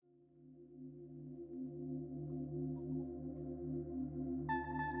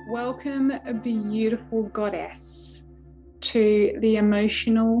Welcome, a beautiful goddess, to the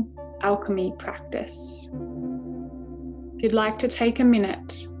emotional alchemy practice. If you'd like to take a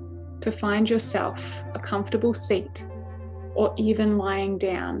minute to find yourself a comfortable seat or even lying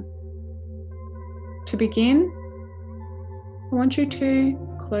down. To begin, I want you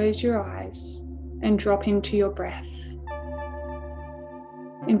to close your eyes and drop into your breath.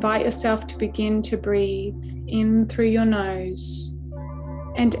 Invite yourself to begin to breathe in through your nose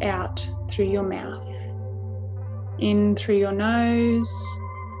and out through your mouth. In through your nose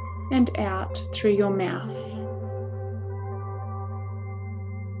and out through your mouth.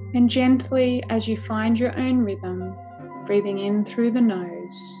 And gently, as you find your own rhythm, breathing in through the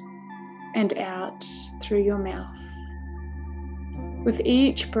nose and out through your mouth. With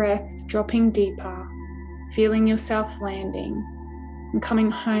each breath dropping deeper, feeling yourself landing and coming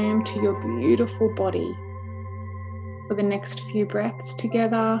home to your beautiful body. For the next few breaths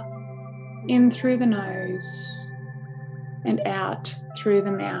together, in through the nose and out through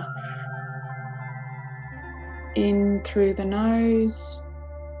the mouth. In through the nose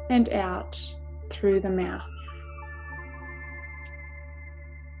and out through the mouth.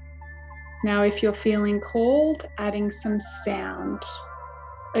 Now, if you're feeling called, adding some sound,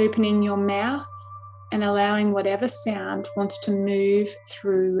 opening your mouth and allowing whatever sound wants to move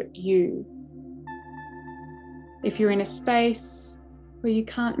through you. If you're in a space where you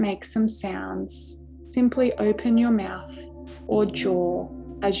can't make some sounds, simply open your mouth or jaw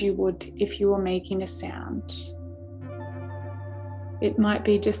as you would if you were making a sound. It might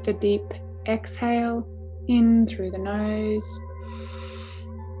be just a deep exhale in through the nose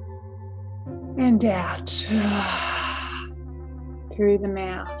and out through the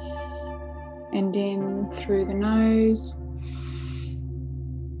mouth and in through the nose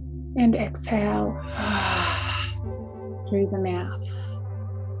and exhale through the mouth.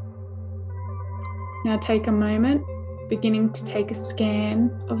 Now take a moment, beginning to take a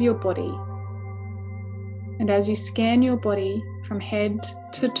scan of your body. And as you scan your body from head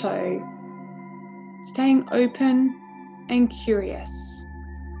to toe, staying open and curious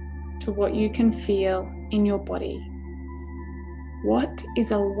to what you can feel in your body. What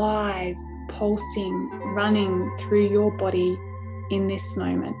is alive, pulsing, running through your body in this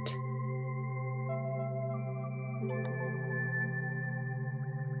moment?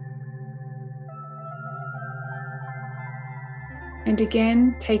 And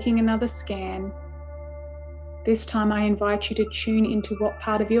again, taking another scan. This time I invite you to tune into what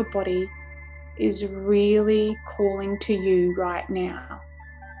part of your body is really calling to you right now.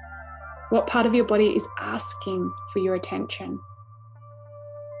 What part of your body is asking for your attention?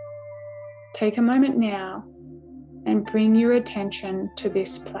 Take a moment now and bring your attention to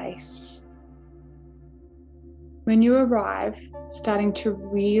this place. When you arrive, starting to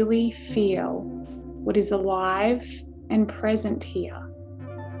really feel what is alive and present here.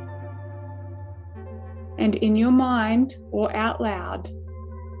 And in your mind or out loud,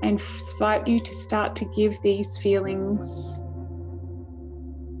 I invite you to start to give these feelings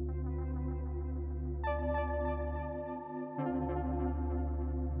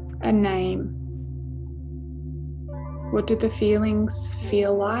a name. What do the feelings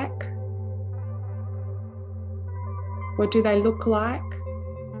feel like? What do they look like?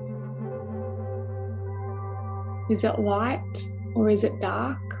 Is it light or is it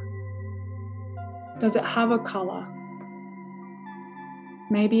dark? Does it have a color?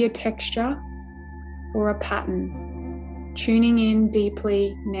 Maybe a texture or a pattern. Tuning in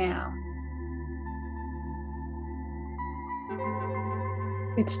deeply now.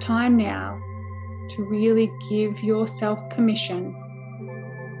 It's time now to really give yourself permission,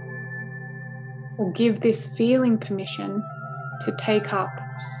 or give this feeling permission to take up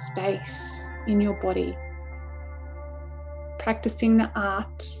space in your body. Practicing the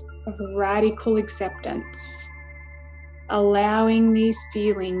art of radical acceptance, allowing these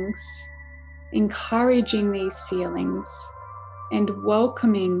feelings, encouraging these feelings, and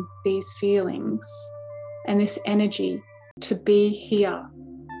welcoming these feelings and this energy to be here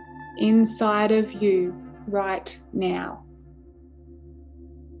inside of you right now.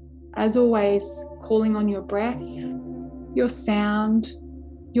 As always, calling on your breath, your sound,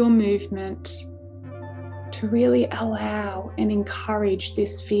 your movement, to really allow and encourage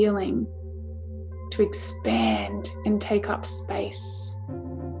this feeling to expand and take up space.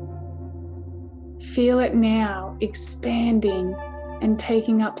 Feel it now, expanding and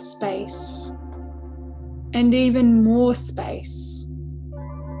taking up space, and even more space.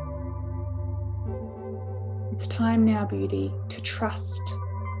 It's time now, beauty, to trust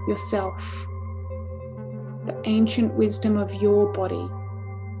yourself, the ancient wisdom of your body,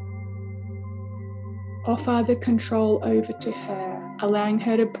 offer the control over to her, allowing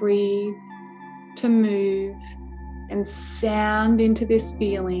her to breathe, to move, and sound into this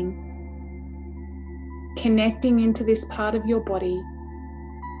feeling, connecting into this part of your body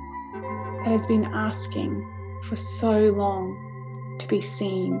that has been asking for so long to be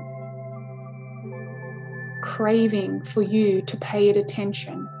seen, craving for you to pay it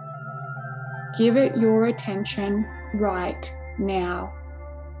attention. Give it your attention right now.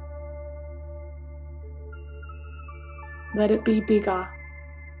 Let it be bigger.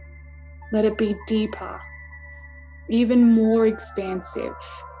 Let it be deeper, even more expansive.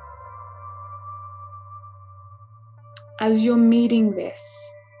 As you're meeting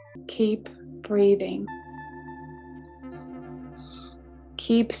this, keep breathing.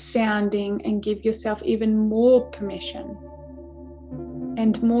 Keep sounding and give yourself even more permission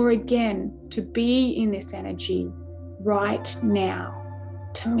and more again to be in this energy right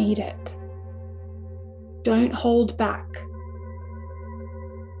now, to meet it. Don't hold back.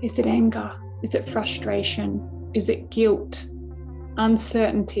 Is it anger? Is it frustration? Is it guilt?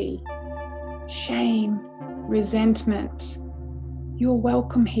 Uncertainty? Shame? Resentment? You're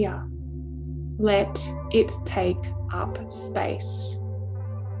welcome here. Let it take up space.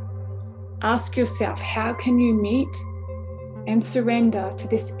 Ask yourself, how can you meet and surrender to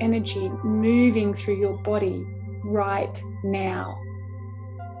this energy moving through your body right now?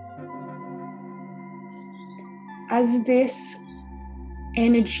 As this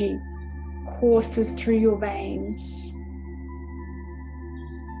energy courses through your veins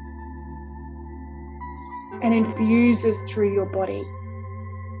and infuses through your body,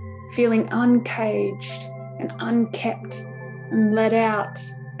 feeling uncaged and unkept and let out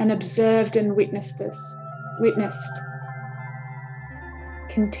and observed and witnessed.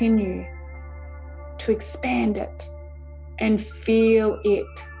 Continue to expand it and feel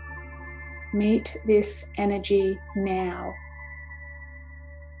it. Meet this energy now.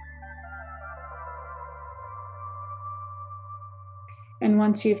 And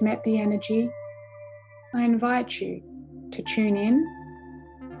once you've met the energy, I invite you to tune in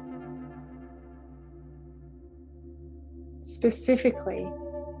specifically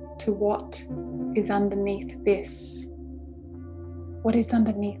to what is underneath this. What is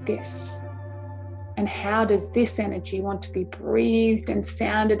underneath this? And how does this energy want to be breathed and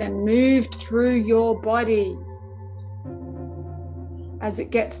sounded and moved through your body? As it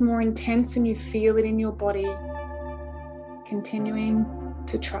gets more intense and you feel it in your body, continuing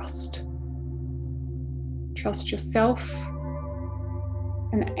to trust. Trust yourself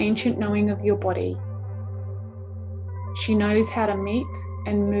and the ancient knowing of your body. She knows how to meet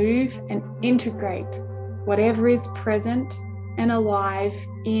and move and integrate whatever is present and alive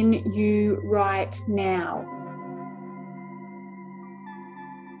in you right now.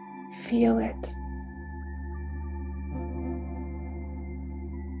 Feel it.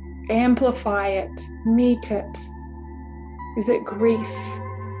 Amplify it. Meet it. Is it grief?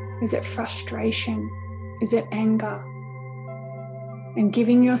 Is it frustration? Is it anger? And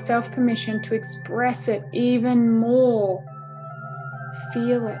giving yourself permission to express it even more.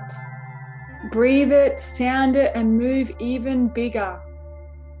 Feel it. Breathe it, sound it, and move even bigger.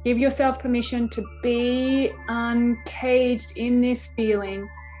 Give yourself permission to be uncaged in this feeling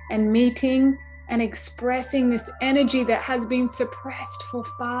and meeting and expressing this energy that has been suppressed for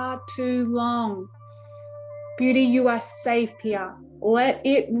far too long. Beauty, you are safe here. Let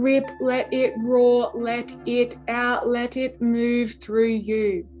it rip, let it roar, let it out, let it move through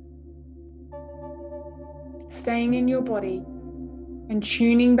you. Staying in your body and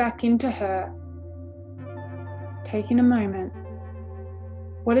tuning back into her. Taking a moment.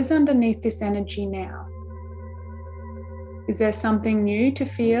 What is underneath this energy now? Is there something new to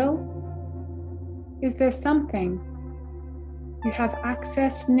feel? Is there something you have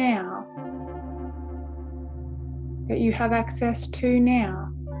access now that you have access to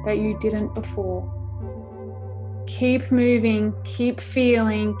now that you didn't before? Keep moving, keep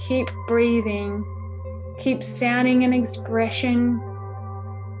feeling, keep breathing, keep sounding an expression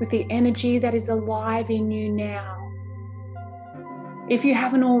with the energy that is alive in you now. If you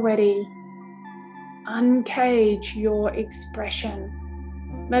haven't already, uncage your expression.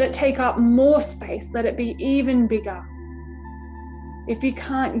 Let it take up more space. Let it be even bigger. If you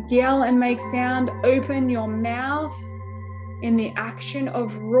can't yell and make sound, open your mouth in the action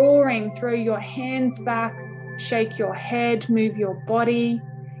of roaring. Throw your hands back, shake your head, move your body.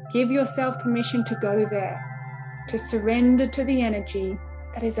 Give yourself permission to go there, to surrender to the energy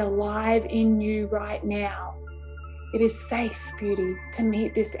that is alive in you right now. It is safe, beauty, to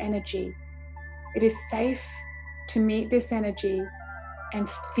meet this energy. It is safe to meet this energy and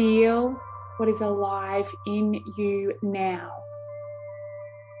feel what is alive in you now.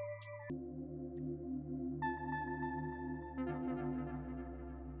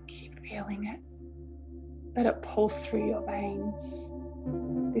 Keep feeling it. Let it pulse through your veins.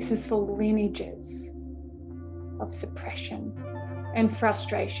 This is for lineages of suppression and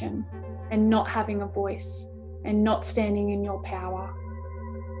frustration and not having a voice and not standing in your power,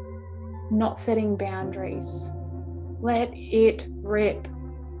 not setting boundaries. Let it rip.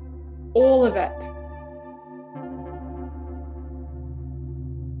 All of it.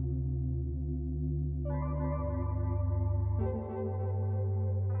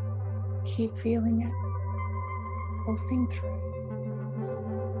 Keep feeling it, pulsing through.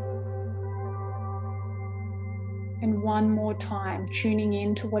 And one more time, tuning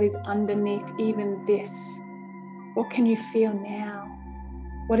in to what is underneath even this. What can you feel now?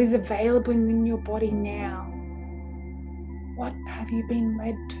 What is available in your body now? What have you been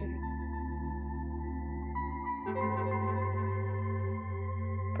led to?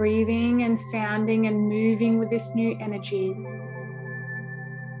 Breathing and sounding and moving with this new energy.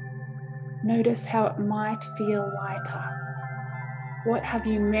 Notice how it might feel lighter. What have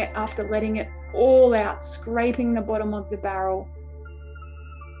you met after letting it all out, scraping the bottom of the barrel?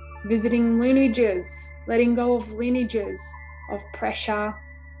 Visiting lineages, letting go of lineages of pressure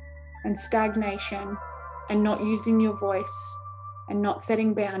and stagnation and not using your voice and not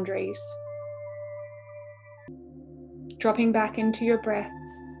setting boundaries. Dropping back into your breath,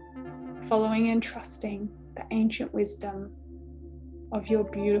 following and trusting the ancient wisdom of your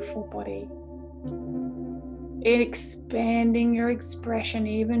beautiful body. Expanding your expression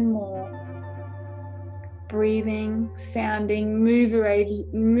even more. Breathing, sounding,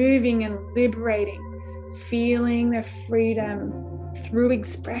 moving and liberating. Feeling the freedom through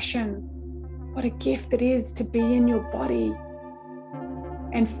expression. What a gift it is to be in your body.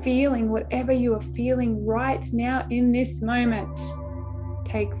 And feeling whatever you are feeling right now in this moment.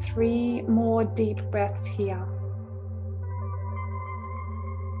 Take 3 more deep breaths here.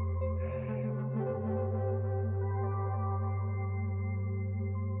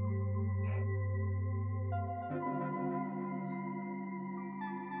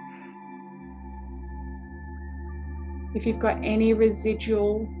 If you've got any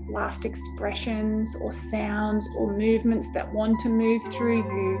residual last expressions or sounds or movements that want to move through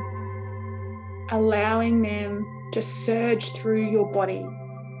you, allowing them to surge through your body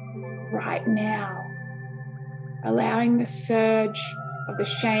right now. Allowing the surge of the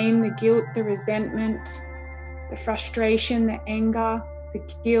shame, the guilt, the resentment, the frustration, the anger,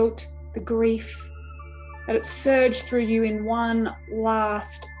 the guilt, the grief, let it surge through you in one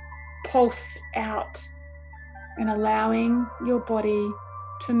last pulse out. And allowing your body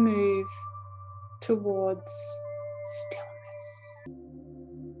to move towards stillness.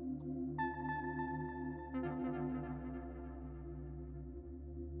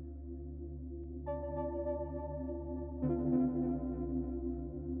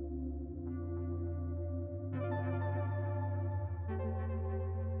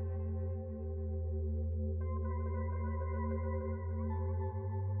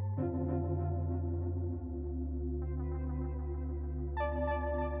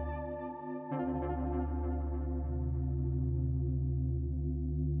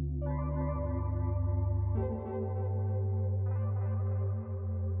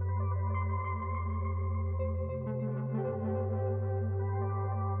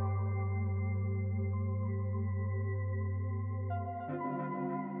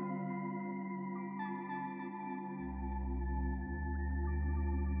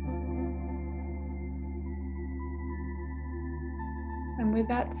 And with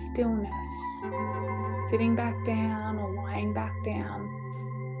that stillness, sitting back down or lying back down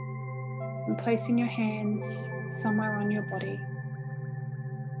and placing your hands somewhere on your body,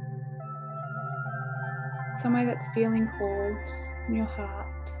 somewhere that's feeling cold in your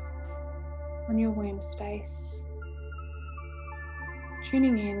heart, on your womb space,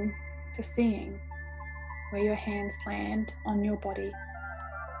 tuning in to seeing where your hands land on your body.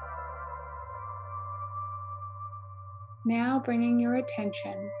 Now bringing your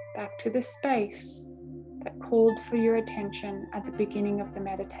attention back to the space that called for your attention at the beginning of the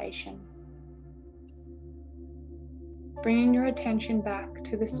meditation. Bringing your attention back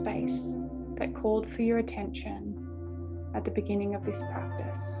to the space that called for your attention at the beginning of this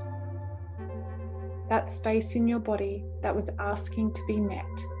practice. That space in your body that was asking to be met,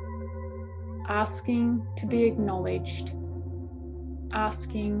 asking to be acknowledged,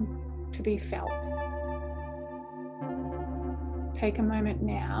 asking to be felt. Take a moment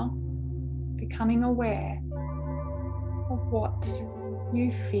now, becoming aware of what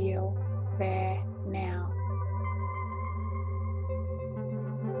you feel there now.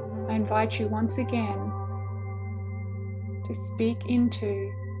 I invite you once again to speak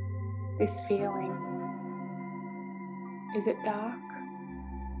into this feeling. Is it dark?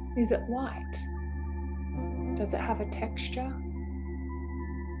 Is it light? Does it have a texture?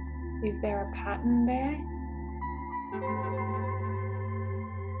 Is there a pattern there?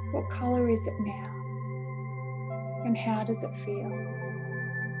 What color is it now? And how does it feel?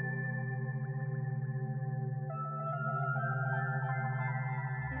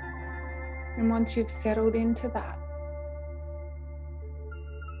 And once you've settled into that,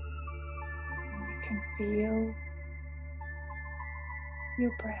 you can feel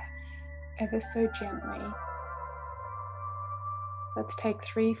your breath ever so gently. Let's take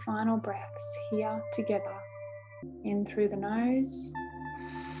 3 final breaths here together. In through the nose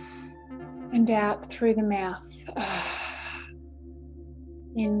and out through the mouth.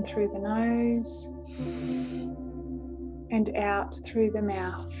 In through the nose and out through the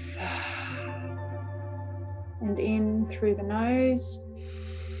mouth. And in through the nose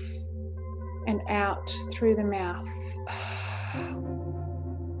and out through the mouth.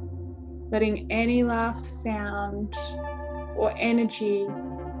 Letting any last sound or energy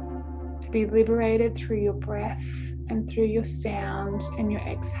to be liberated through your breath and through your sound and your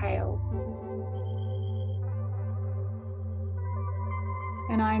exhale.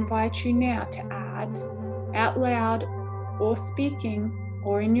 And I invite you now to add, out loud or speaking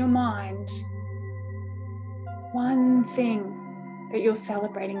or in your mind, one thing that you're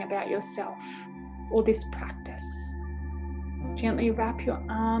celebrating about yourself or this practice. Gently wrap your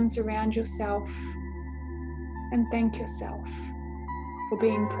arms around yourself and thank yourself for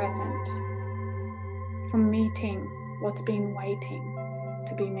being present, for meeting what's been waiting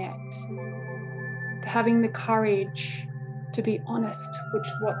to be met, to having the courage to be honest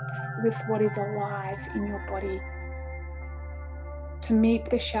with what is alive in your body, to meet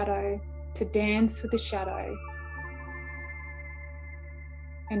the shadow, to dance with the shadow,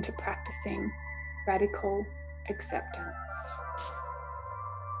 and to practicing radical acceptance.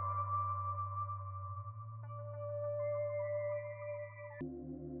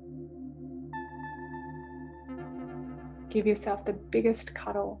 Give yourself the biggest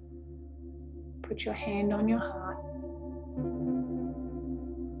cuddle. Put your hand on your heart.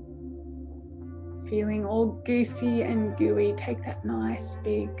 Feeling all goosey and gooey, take that nice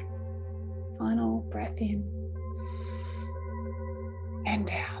big final breath in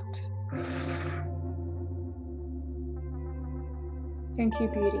and out. Thank you,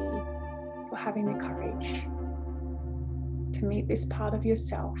 beauty, for having the courage to meet this part of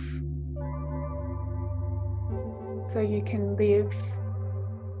yourself so you can live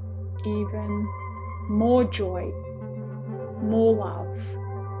even more joy, more love,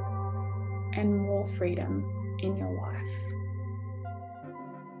 and more freedom in your